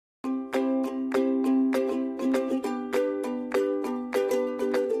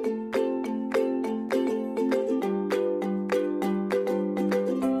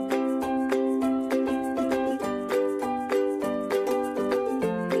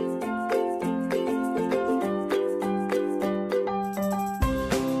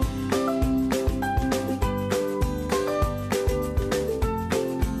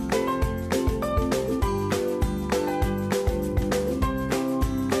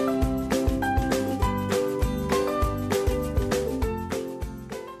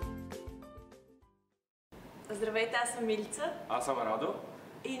съм Милица. Аз съм Радо.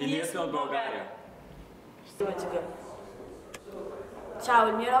 И ние сме от България. Ciao,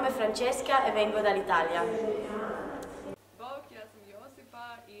 il mio nome è Francesca e vengo dall'Italia. Bog, ja sam Josipa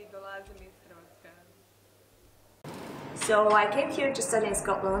i dolazim iz Hrvatske. So I came here to study in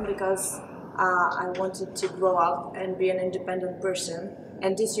Scotland because I wanted to grow up and be an independent person,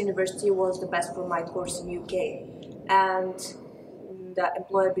 and this university was the best for my course in UK. And the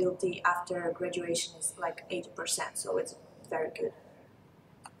employability after graduation is like 80%, so it's very good.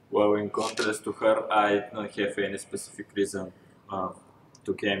 Well, in contrast to her, I don't have any specific reason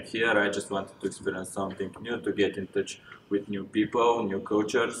to came here. I just wanted to experience something new, to get in touch with new people, new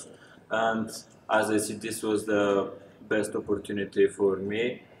cultures, and as I see, this was the best opportunity for me.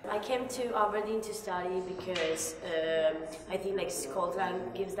 I came to Aberdeen to study because I think like Scotland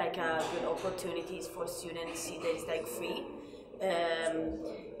gives like good opportunities for students that is like free,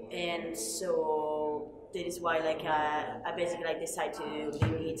 and so that is why like I basically like decided to live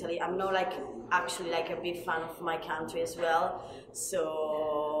in Italy. I'm not like actually like a big fan of my country as well, so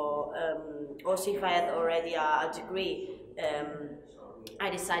also if I had already a degree, I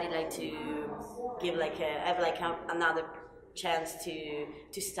decided like to give like another chance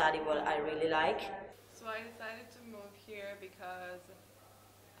to study what I really like. So I decided to move here because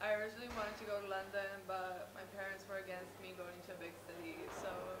I originally wanted to go to London, but my parents were against me going to a big city,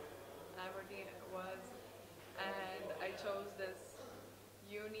 so Aberdeen it was. And I chose this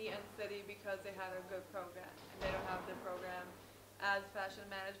uni and city because they had a good program, and they don't have the program as fashion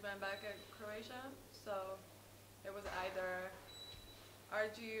management back in Croatia, so it was either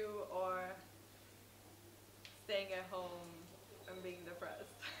RGU or staying at home and being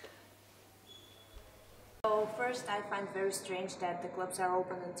depressed. So first I find very strange that the clubs are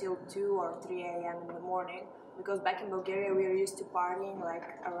open until 2 or 3 a.m. in the morning, because back in Bulgaria we are used to partying like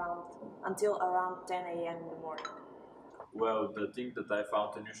until around 10 a.m. in the morning. Well, the thing that I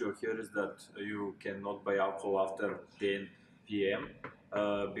found unusual here is that you cannot buy alcohol after 10 p.m.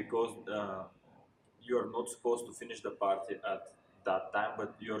 Because you're not supposed to finish the party at that time,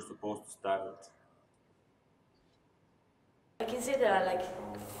 but you're supposed to start it. I can say there are like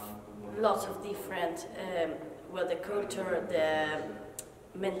lots of different, well, the culture, the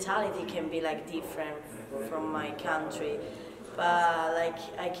mentality can be like different from my country, but like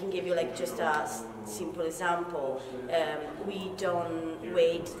I can give you like just a simple example. We don't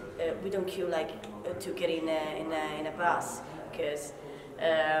wait, we don't queue like to get in a bus, because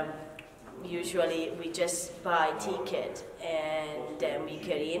usually we just buy ticket and then we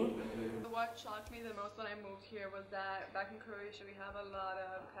get in. What shocked me the most when I moved here was that back in Croatia we have a lot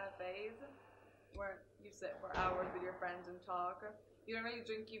of cafes where you sit for hours with your friends and talk. You don't really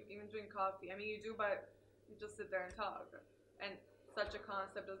even drink coffee. I mean you do, but you just sit there and talk. And such a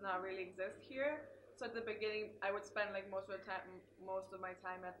concept does not really exist here. So at the beginning I would spend like most of my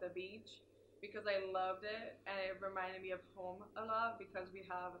time at the beach because I loved it, and it reminded me of home a lot because we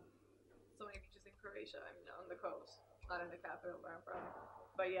have so many beaches in Croatia. I mean on the coast, not in the capital where I'm from.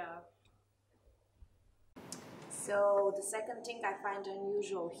 But yeah. So the second thing I find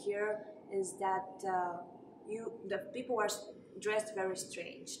unusual here is that the people are dressed very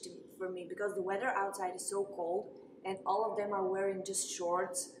strange for me, because the weather outside is so cold and all of them are wearing just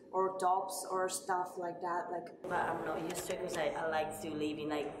shorts or tops or stuff like that. But I'm not used to it because I like to live in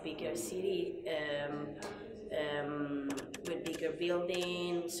like bigger city with bigger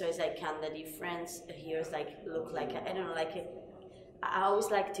buildings, so it's like kind of difference. Here is like look like I don't know, like I always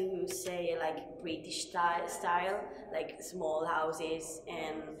like to say like British style, like small houses,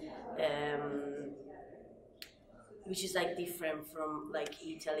 and which is like different from like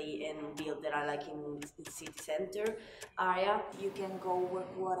Italy and build that are like in city center area. You can go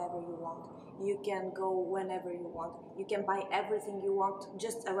work whatever you want. You can go whenever you want. You can buy everything you want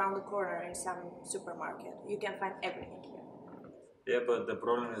just around the corner in some supermarket. You can find everything here. Yeah, but the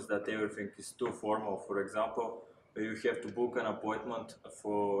problem is that everything is too formal. For example, you have to book an appointment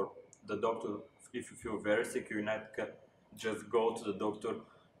for the doctor. If you feel very sick, you can just go to the doctor,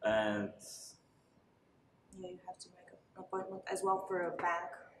 and yeah, you have to make an appointment as well for a bank.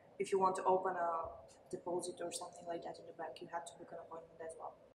 If you want to open a deposit or something like that in the bank, you have to book an appointment as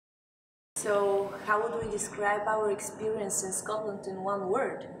well. So how would we describe our experience in Scotland in one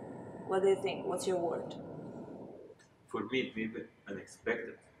word? What do you think? What's your word? for me it may be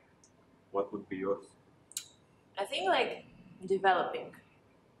unexpected. What would be yours? I think like developing.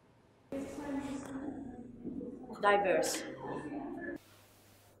 Diverse.